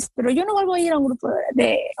vez, pero yo no vuelvo a ir a un grupo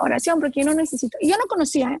de oración porque yo no necesito. Y yo no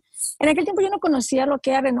conocía, en aquel tiempo yo no conocía lo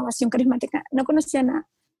que era renovación carismática, no conocía nada,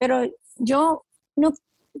 pero yo no,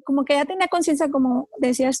 como que ya tenía conciencia como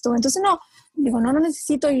decías tú. Entonces no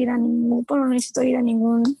necesito ir a ningún grupo, no necesito ir a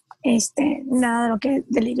ningún, nada de lo que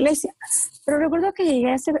de la iglesia. Pero recuerdo que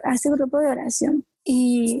llegué a ese grupo de oración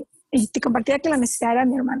y te compartía que la necesidad era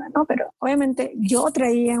mi hermana, ¿no? Pero obviamente yo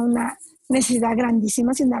traía una necesidad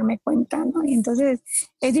grandísima sin darme cuenta, ¿no? Y entonces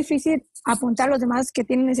es difícil apuntar a los demás que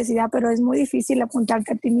tienen necesidad, pero es muy difícil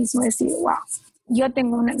apuntarte a ti mismo y decir, wow, yo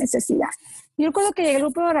tengo una necesidad. Yo recuerdo que llegué al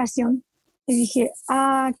grupo de oración y dije,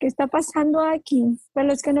 ¿qué está pasando aquí? Pero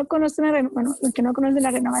los que no conocen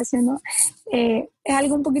la renovación, ¿no? Es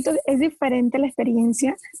algo un poquito, es diferente la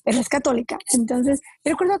experiencia, pero es católica. Entonces,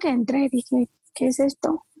 yo recuerdo que entré y dije, ¿qué es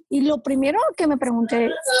esto? Y lo primero que me pregunté,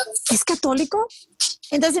 ¿es católico?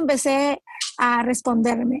 Entonces empecé a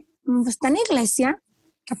responderme, ¿está en iglesia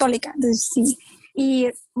católica? Entonces sí. Y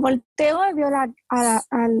volteo y veo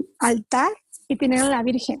al altar y tienen a la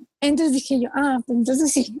Virgen. Entonces dije yo, pues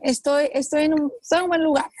entonces sí, estoy en un buen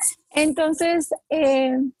lugar. Entonces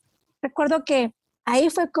recuerdo que ahí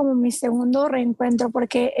fue como mi segundo reencuentro,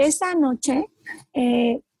 porque esa noche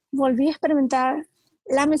volví a experimentar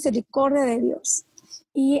la misericordia de Dios.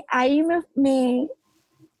 Y ahí me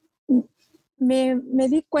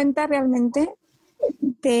di cuenta realmente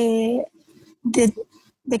de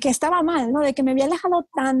que estaba mal, ¿no? De que me había alejado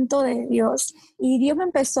tanto de Dios. Y Dios me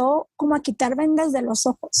empezó como a quitar vendas de los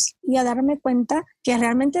ojos y a darme cuenta que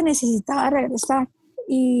realmente necesitaba regresar.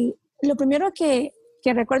 Y lo primero que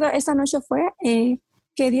recuerdo esa noche fue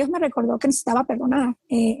que Dios me recordó que necesitaba perdonar.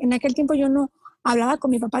 En aquel tiempo yo no hablaba con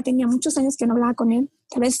mi papá, tenía muchos años que no hablaba con él,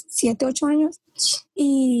 tal vez 7, 8 años.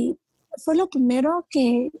 Y fue lo primero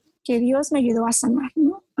que Dios me ayudó a sanar,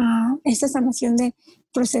 ¿no? A esta sanación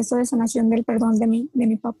proceso de sanación del perdón de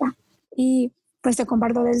mi papá. Y pues te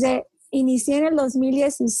comparto, inicié en el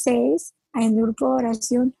 2016 en el grupo de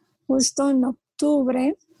oración justo en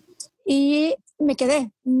octubre y me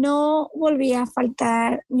quedé. No volví a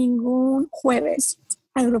faltar ningún jueves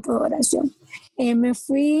al grupo de oración. Me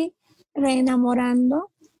fui reenamorando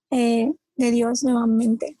de Dios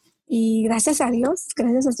nuevamente. Y gracias a Dios,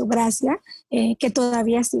 gracias a su gracia, que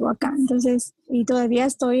todavía sigo acá. Entonces, y todavía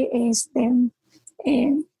estoy,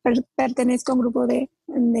 pertenezco a un grupo de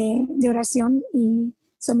oración y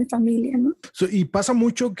son mi familia, ¿no? Y pasa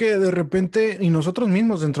mucho que de repente, y nosotros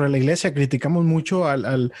mismos dentro de la iglesia criticamos mucho a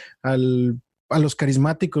los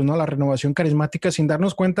carismáticos, ¿no? La renovación carismática sin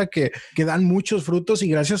darnos cuenta que dan muchos frutos y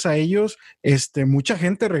gracias a ellos, mucha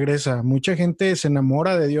gente regresa, mucha gente se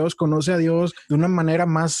enamora de Dios, conoce a Dios de una manera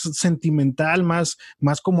más sentimental, más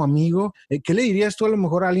como amigo. ¿Qué le dirías tú a lo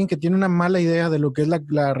mejor a alguien que tiene una mala idea de lo que es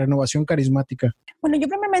la renovación carismática? Bueno, yo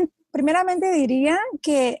primeramente diría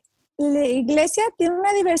que la iglesia tiene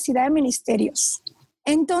una diversidad de ministerios.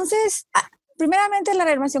 Entonces, primeramente la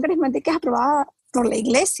renovación carismática es aprobada por la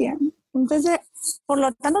iglesia. Entonces, por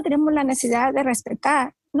lo tanto, tenemos la necesidad de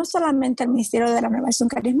respetar no solamente el ministerio de la renovación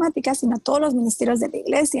carismática, sino todos los ministerios de la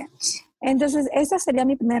iglesia. Entonces, esa sería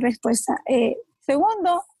mi primera respuesta.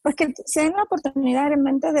 Segundo, pues que se den la oportunidad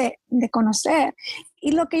realmente de conocer.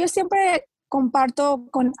 Y lo que yo siempre comparto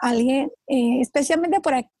con alguien, especialmente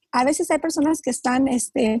a veces hay personas que están,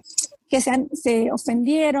 que se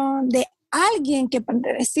ofendieron de alguien que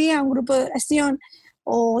pertenecía a un grupo de oración,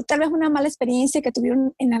 o tal vez una mala experiencia que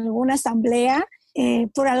tuvieron en alguna asamblea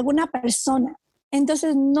por alguna persona.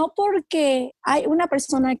 Entonces, no porque hay una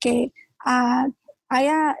persona que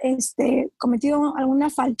haya cometido alguna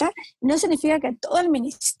falta, no significa que todo el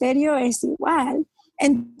ministerio es igual.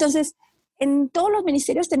 Entonces, en todos los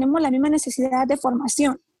ministerios tenemos la misma necesidad de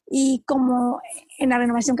formación. Y como en la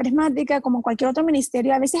renovación carismática, como cualquier otro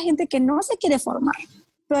ministerio, a veces hay gente que no se quiere formar.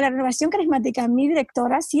 Pero la renovación carismática, mi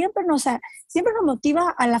directora, siempre nos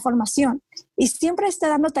motiva a la formación y siempre está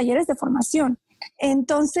dando talleres de formación.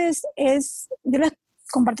 Entonces, yo les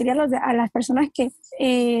compartiría a las personas que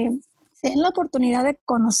den la oportunidad de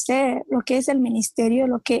conocer lo que es el ministerio,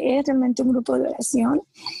 lo que es realmente un grupo de oración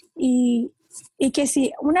y que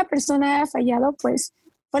si una persona ha fallado, pues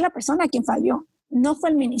fue la persona quien falló, no fue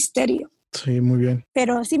el ministerio. Sí, muy bien.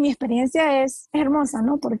 Pero sí, mi experiencia es hermosa,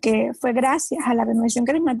 ¿no? Porque fue gracias a la renovación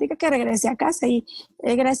carismática que regresé a casa y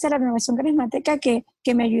gracias a la renovación carismática que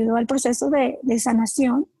me ayudó al proceso de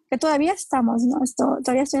sanación, que todavía estamos, ¿no?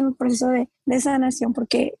 Todavía estoy en el proceso de sanación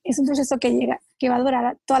porque es un proceso que va a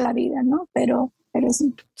durar toda la vida, ¿no? Pero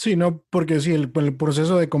sí. Sí, no, porque sí, el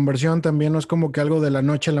proceso de conversión también no es como que algo de la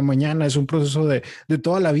noche a la mañana, es un proceso de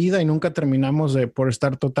toda la vida y nunca terminamos por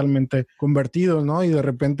estar totalmente convertidos, ¿no? Y de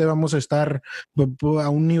repente vamos a estar a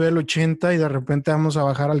un nivel 80 y de repente vamos a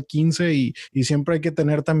bajar al 15 y siempre hay que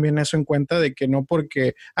tener también eso en cuenta de que no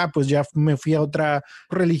porque, pues ya me fui a otra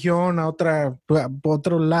religión, a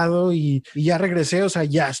otro lado y ya regresé, o sea,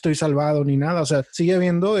 ya estoy salvado ni nada, o sea, sigue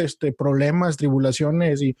habiendo problemas,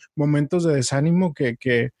 tribulaciones y momentos de desánimo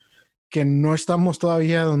que no estamos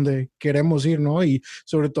todavía donde queremos ir, ¿no? Y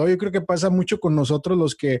sobre todo yo creo que pasa mucho con nosotros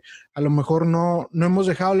los que a lo mejor no hemos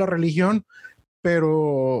dejado la religión,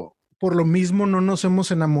 pero por lo mismo no nos hemos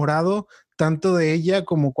enamorado tanto de ella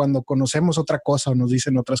como cuando conocemos otra cosa o nos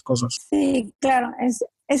dicen otras cosas. Sí, claro,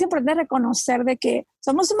 es importante reconocer de que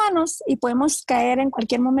somos humanos y podemos caer en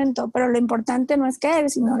cualquier momento, pero lo importante no es caer,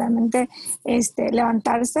 sino realmente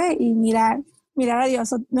levantarse y mirar a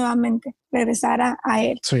Dios nuevamente, regresar a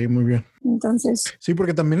Él. Sí, muy bien. Entonces. Sí,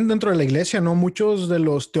 porque también dentro de la iglesia, ¿no? Muchos de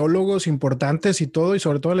los teólogos importantes y todo, y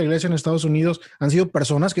sobre todo la iglesia en Estados Unidos, han sido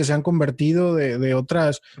personas que se han convertido de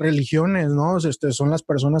otras religiones, ¿no? Son las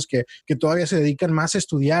personas que todavía se dedican más a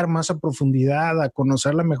estudiar, más a profundidad, a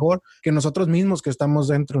conocerla mejor que nosotros mismos que estamos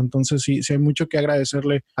dentro. Entonces sí hay mucho que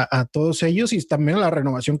agradecerle a todos ellos y también a la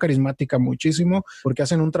renovación carismática muchísimo, porque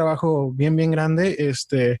hacen un trabajo bien, bien grande,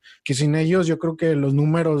 que sin ellos yo creo que los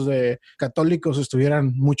números de católicos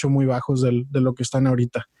estuvieran muy bajos de lo que están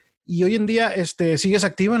ahorita. Y hoy en día, ¿sigues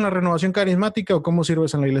activa en la renovación carismática o cómo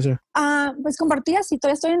sirves en la iglesia? Pues compartía, sí,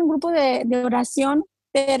 todavía estoy en un grupo de oración,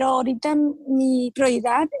 pero ahorita mi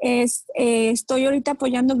prioridad es, estoy ahorita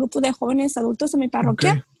apoyando un grupo de jóvenes adultos en mi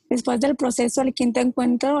parroquia. Okay. Después del proceso al quinto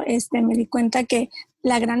encuentro, me di cuenta que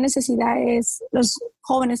la gran necesidad es los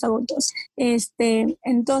jóvenes adultos.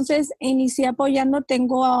 Entonces, inicié apoyando,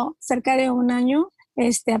 tengo cerca de un año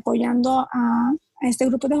apoyando a este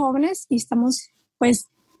grupo de jóvenes y estamos pues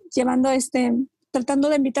llevando tratando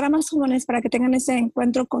de invitar a más jóvenes para que tengan ese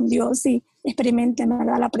encuentro con Dios y experimenten,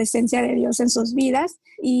 ¿verdad?, la presencia de Dios en sus vidas.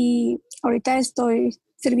 Y ahorita estoy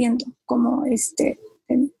sirviendo como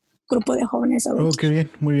grupo de jóvenes adultos. Oh, qué bien,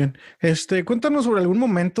 muy bien. Cuéntanos sobre algún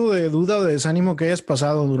momento de duda o de desánimo que hayas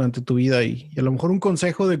pasado durante tu vida y a lo mejor un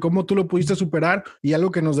consejo de cómo tú lo pudiste superar y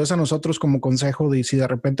algo que nos des a nosotros como consejo de si de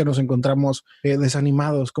repente nos encontramos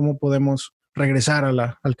desanimados, cómo podemos regresar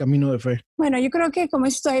al camino de fe. Bueno, yo creo que como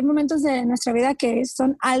esto, hay momentos de nuestra vida que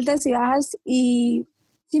son altas y bajas y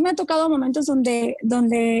sí me ha tocado momentos donde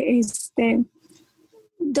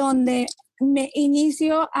me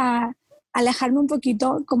inicio a alejarme un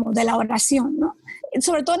poquito como de la oración, ¿no?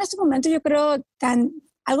 Sobre todo en este momento yo creo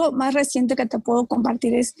algo más reciente que te puedo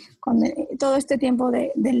compartir es con todo este tiempo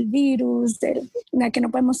del virus, de que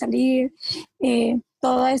no podemos salir,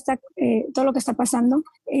 todo lo que está pasando.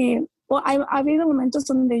 Ha habido momentos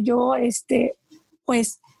donde yo,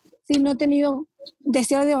 pues, sí, no he tenido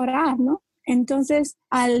deseo de orar, ¿no? Entonces,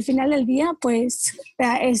 al final del día, pues,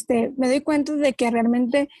 me doy cuenta de que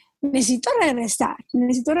realmente necesito regresar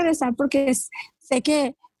porque sé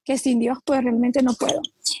que sin Dios, pues, realmente no puedo.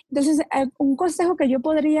 Entonces, un consejo que yo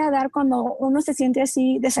podría dar cuando uno se siente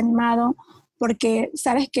así desanimado porque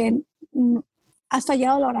sabes que has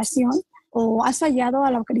fallado a la oración o has fallado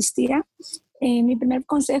a la Eucaristía, mi primer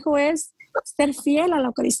consejo es ser fiel a la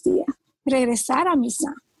Eucaristía, regresar a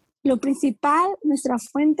misa. Lo principal, nuestra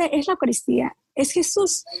fuente es la Eucaristía, es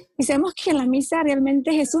Jesús. Y sabemos que en la misa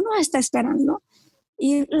realmente Jesús nos está esperando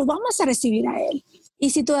y lo vamos a recibir a Él.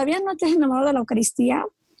 Y si todavía no te has enamorado de la Eucaristía,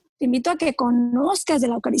 te invito a que conozcas de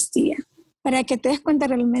la Eucaristía para que te des cuenta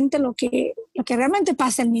realmente lo que realmente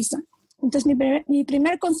pasa en misa. Entonces, mi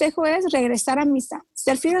primer consejo es regresar a misa,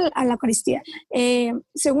 ser fiel a la Eucaristía.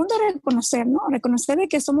 Segundo, reconocer de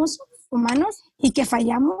que somos humanos y que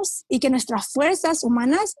fallamos y que nuestras fuerzas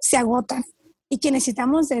humanas se agotan y que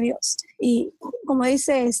necesitamos de Dios. Y como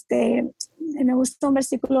dice, me gusta un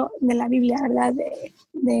versículo de la Biblia, ¿verdad?,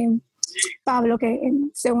 de Pablo, que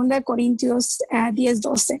en 2 Corintios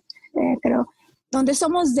 10:12, creo, donde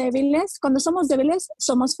somos débiles, cuando somos débiles,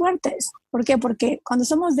 somos fuertes. ¿Por qué? Porque cuando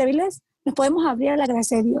somos débiles, nos podemos abrir a la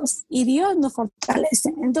gracia de Dios y Dios nos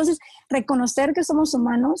fortalece. Entonces, reconocer que somos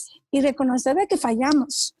humanos y reconocer de que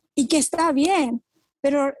fallamos. y que está bien,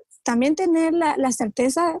 pero también tener la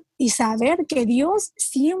certeza y saber que Dios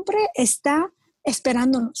siempre está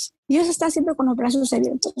esperándonos. Dios está siempre con los brazos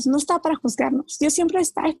abiertos, no está para juzgarnos. Dios siempre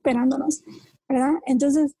está esperándonos, ¿verdad?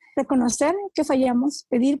 Entonces, reconocer que fallamos,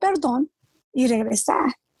 pedir perdón y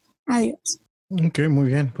regresar a Dios. Ok, muy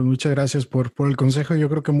bien. Pues muchas gracias por el consejo. Yo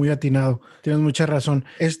creo que muy atinado. Tienes mucha razón.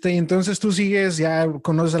 Entonces tú sigues, ya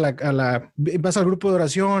conoces vas al grupo de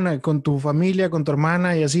oración con tu familia, con tu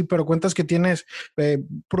hermana y así, pero cuentas que tienes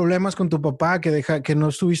problemas con tu papá, que no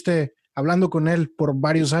estuviste hablando con él por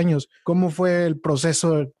varios años. ¿Cómo fue el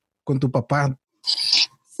proceso con tu papá?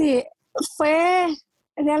 Sí, fue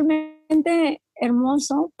realmente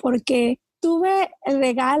hermoso porque tuve el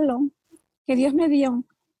regalo que Dios me dio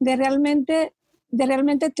de realmente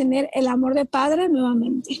tener el amor de padre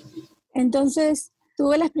nuevamente. Entonces,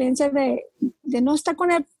 tuve la experiencia de no estar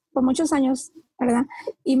con él por muchos años, ¿verdad?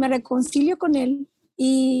 Y me reconcilio con él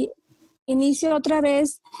y inicio otra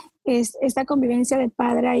vez esta convivencia de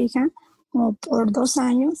padre a hija, como por 2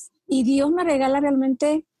 años, y Dios me regala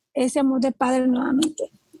realmente ese amor de padre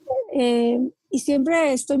nuevamente. Y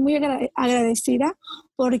siempre estoy muy agradecida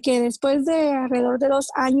porque después de alrededor de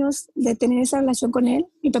 2 años de tener esa relación con él,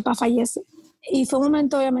 mi papá fallece. Y fue un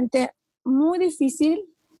momento obviamente muy difícil,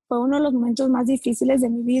 fue uno de los momentos más difíciles de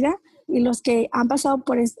mi vida, y los que han pasado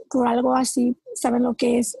por algo así saben lo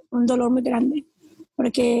que es un dolor muy grande,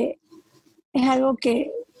 porque es algo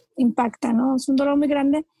que impacta, ¿no? Es un dolor muy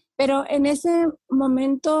grande, pero en ese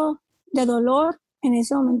momento de dolor, en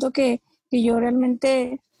ese momento que yo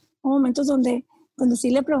realmente, momentos donde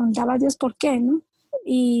sí le preguntaba a Dios por qué, ¿no?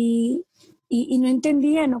 Y no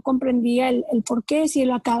entendía, no comprendía el por qué, si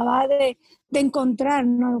lo acababa de encontrar,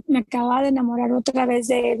 ¿no? Me acababa de enamorar otra vez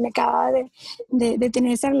de él, me acababa de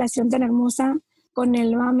tener esa relación tan hermosa con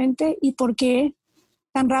él nuevamente, y por qué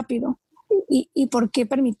tan rápido, y por qué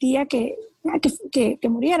permitía que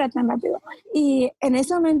muriera tan rápido. Y en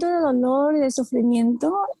ese momento de dolor y de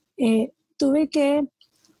sufrimiento, tuve que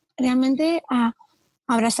realmente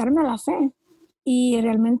abrazarme a la fe y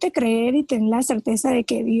realmente creer y tener la certeza de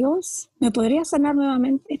que Dios me podría sanar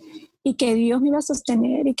nuevamente y que Dios me iba a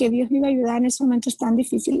sostener y que Dios me iba a ayudar en esos momentos tan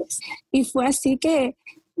difíciles. Y fue así que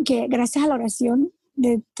gracias a la oración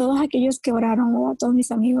de todos aquellos que oraron, ¿verdad? Todos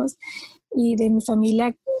mis amigos y de mi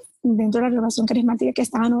familia dentro de la renovación carismática que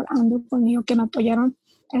estaban orando conmigo, que me apoyaron,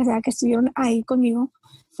 ¿verdad? Que estuvieron ahí conmigo,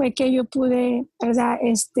 fue que yo pude, ¿verdad?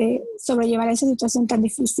 Sobrellevar esa situación tan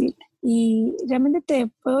difícil. Y realmente te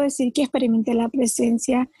puedo decir que experimenté la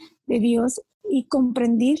presencia de Dios y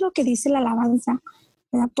comprendí lo que dice la alabanza,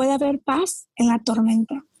 ¿verdad? Puede haber paz en la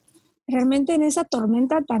tormenta. Realmente en esa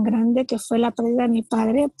tormenta tan grande que fue la pérdida de mi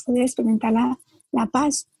padre, pude experimentar la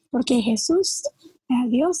paz, porque Jesús,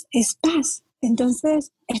 Dios, es paz.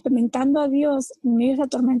 Entonces, experimentando a Dios en medio de esa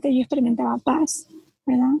tormenta, yo experimentaba paz,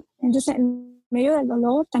 ¿verdad? Entonces, en medio del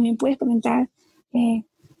dolor, también pude experimentar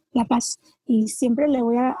la paz. Y siempre le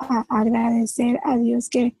voy a agradecer a Dios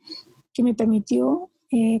que me permitió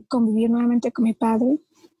convivir nuevamente con mi padre.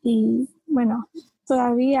 Y bueno,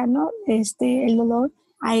 todavía, ¿no? El dolor,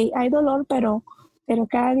 hay dolor, pero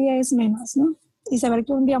cada día es menos, ¿no? Y saber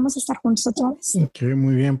que un día vamos a estar juntos otra vez. Ok,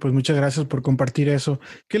 muy bien, pues muchas gracias por compartir eso.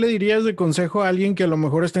 ¿Qué le dirías de consejo a alguien que a lo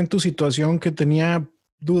mejor está en tu situación, que tenía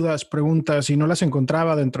dudas, preguntas y no las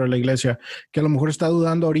encontraba dentro de la iglesia, que a lo mejor está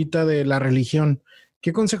dudando ahorita de la religión?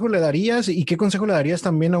 ¿Qué consejo le darías y qué consejo le darías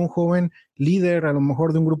también a un joven líder, a lo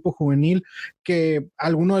mejor de un grupo juvenil, que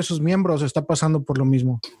alguno de sus miembros está pasando por lo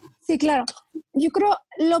mismo? Sí, claro. Yo creo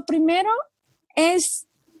lo primero es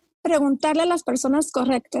preguntarle a las personas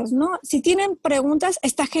correctas, ¿no? Si tienen preguntas,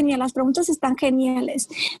 está genial, las preguntas están geniales.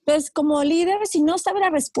 Entonces, como líder, si no sabe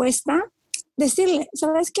la respuesta, decirle,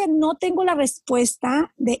 ¿sabes qué? No tengo la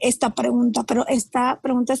respuesta de esta pregunta, pero esta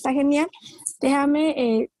pregunta está genial.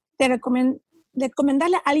 Déjame, te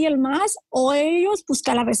recomendarle a alguien más, o ellos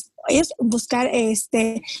buscar la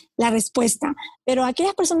respuesta. Pero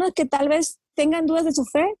aquellas personas que tal vez tengan dudas de su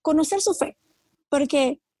fe, conocer su fe,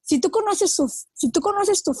 porque si tú conoces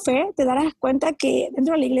tu fe, te darás cuenta que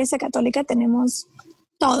dentro de la Iglesia Católica tenemos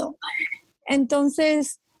todo.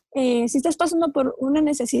 Entonces, si estás pasando por una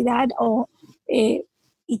necesidad y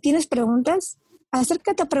tienes preguntas,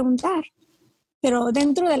 acércate a preguntar, pero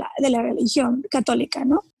dentro de la religión católica,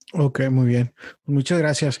 ¿no? Ok, muy bien. Muchas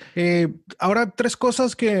gracias. Ahora, 3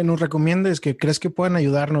 cosas que nos recomiendes que crees que puedan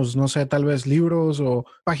ayudarnos, no sé, tal vez libros o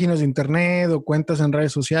páginas de internet o cuentas en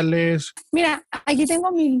redes sociales. Mira, aquí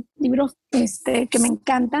tengo mi libro que me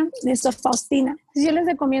encanta, de Sor Faustina. Yo les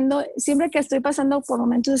recomiendo, siempre que estoy pasando por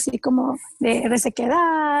momentos así como de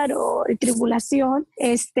resequedad o de tribulación,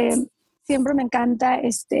 siempre me encanta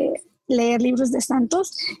leer libros de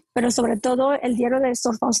santos, pero sobre todo el diario de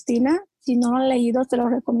Sor Faustina. Si no lo han leído, te lo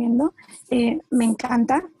recomiendo. Me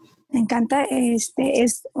encanta.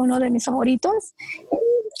 Es uno de mis favoritos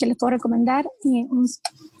que les puedo recomendar. Y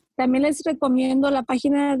también les recomiendo la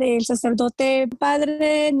página del sacerdote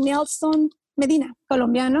Padre Nelson Medina,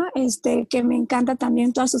 colombiano, que me encanta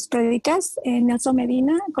también todas sus prédicas. Nelson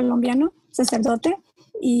Medina, colombiano, sacerdote,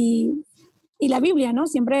 y la Biblia, ¿no?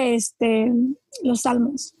 Siempre los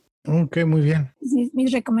salmos. Ok, muy bien.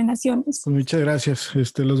 Mis recomendaciones. Pues muchas gracias.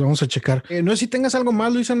 Los vamos a checar. No sé si tengas algo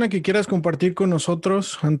más, Luisana, que quieras compartir con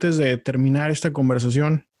nosotros antes de terminar esta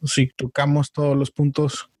conversación. Si tocamos todos los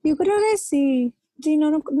puntos. Yo creo que sí. Sí,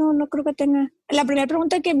 no creo que tenga. La primera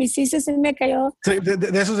pregunta que me hiciste se me cayó. Sí,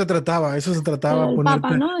 de eso se trataba. El ponerte,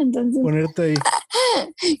 Papa, ¿no? Entonces, ponerte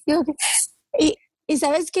ahí. Y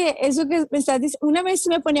sabes que eso que me estás diciendo, una vez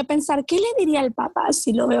me ponía a pensar, ¿qué le diría al Papa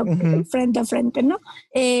si lo veo frente a frente, no?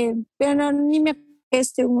 Pero no, ni me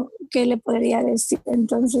qué le podría decir.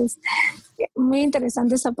 Entonces, muy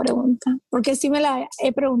interesante esa pregunta, porque sí me la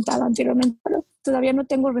he preguntado anteriormente, pero todavía no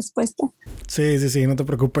tengo respuesta. Sí, no te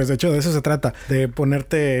preocupes. De hecho, de eso se trata, de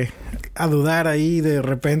ponerte a dudar ahí de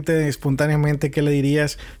repente, espontáneamente, qué le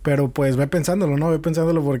dirías. Pero pues ve pensándolo, ¿no? Ve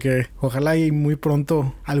pensándolo porque ojalá y muy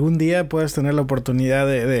pronto, algún día puedas tener la oportunidad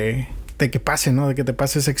de que pase, ¿no? De que te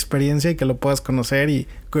pase esa experiencia y que lo puedas conocer y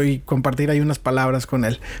compartir ahí unas palabras con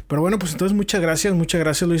él. Pero bueno, pues entonces muchas gracias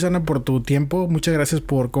Luisana por tu tiempo, muchas gracias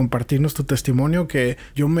por compartirnos tu testimonio, que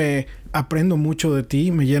yo me aprendo mucho de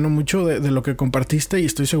ti, me lleno mucho de lo que compartiste y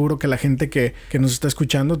estoy seguro que la gente que nos está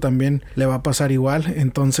escuchando también le va a pasar igual.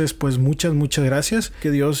 Entonces pues muchas gracias,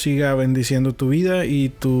 que Dios siga bendiciendo tu vida y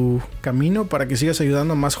tu camino para que sigas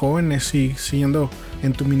ayudando a más jóvenes y siguiendo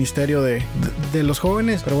en tu ministerio de los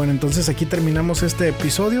jóvenes. Pero bueno, entonces aquí terminamos este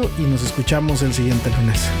episodio y nos escuchamos el siguiente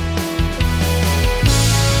lunes.